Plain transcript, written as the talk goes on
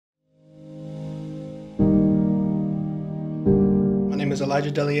name is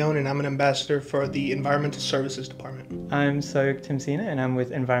Elijah Deleon, and I'm an ambassador for the Environmental Services Department. I'm Sahayog Timsina, and I'm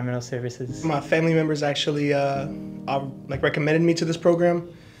with Environmental Services. My family members actually recommended me to this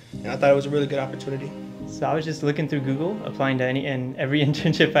program, and I thought it was a really good opportunity. So I was just looking through Google, applying to any and every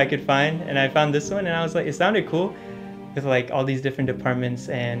internship I could find, and I found this one, and I was like, it sounded cool with like all these different departments,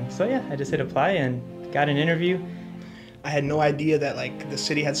 and so yeah, I just hit apply and got an interview. I had no idea that like the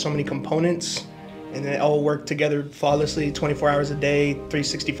city had so many components, and they all work together flawlessly, 24 hours a day,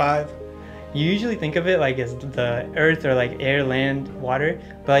 365. You usually think of it like as the earth or like air, land, water,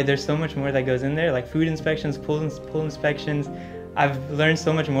 but like there's so much more that goes in there, like food inspections, pool inspections. I've learned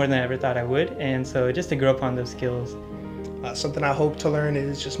so much more than I ever thought I would, and so just to grow upon those skills. Something I hope to learn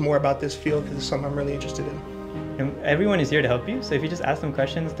is just more about this field because it's something I'm really interested in. And everyone is here to help you, so if you just ask them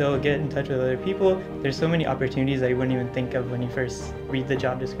questions, they'll get in touch with other people. There's so many opportunities that you wouldn't even think of when you first read the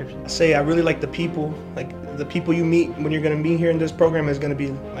job description. I say I really like the people. Like the people you meet when you're going to be here in this program is going to be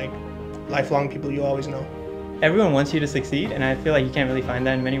like lifelong people you always know. Everyone wants you to succeed, and I feel like you can't really find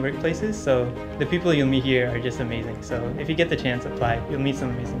that in many workplaces, so the people you'll meet here are just amazing. So if you get the chance, apply. You'll meet some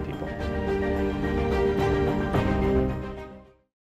amazing people.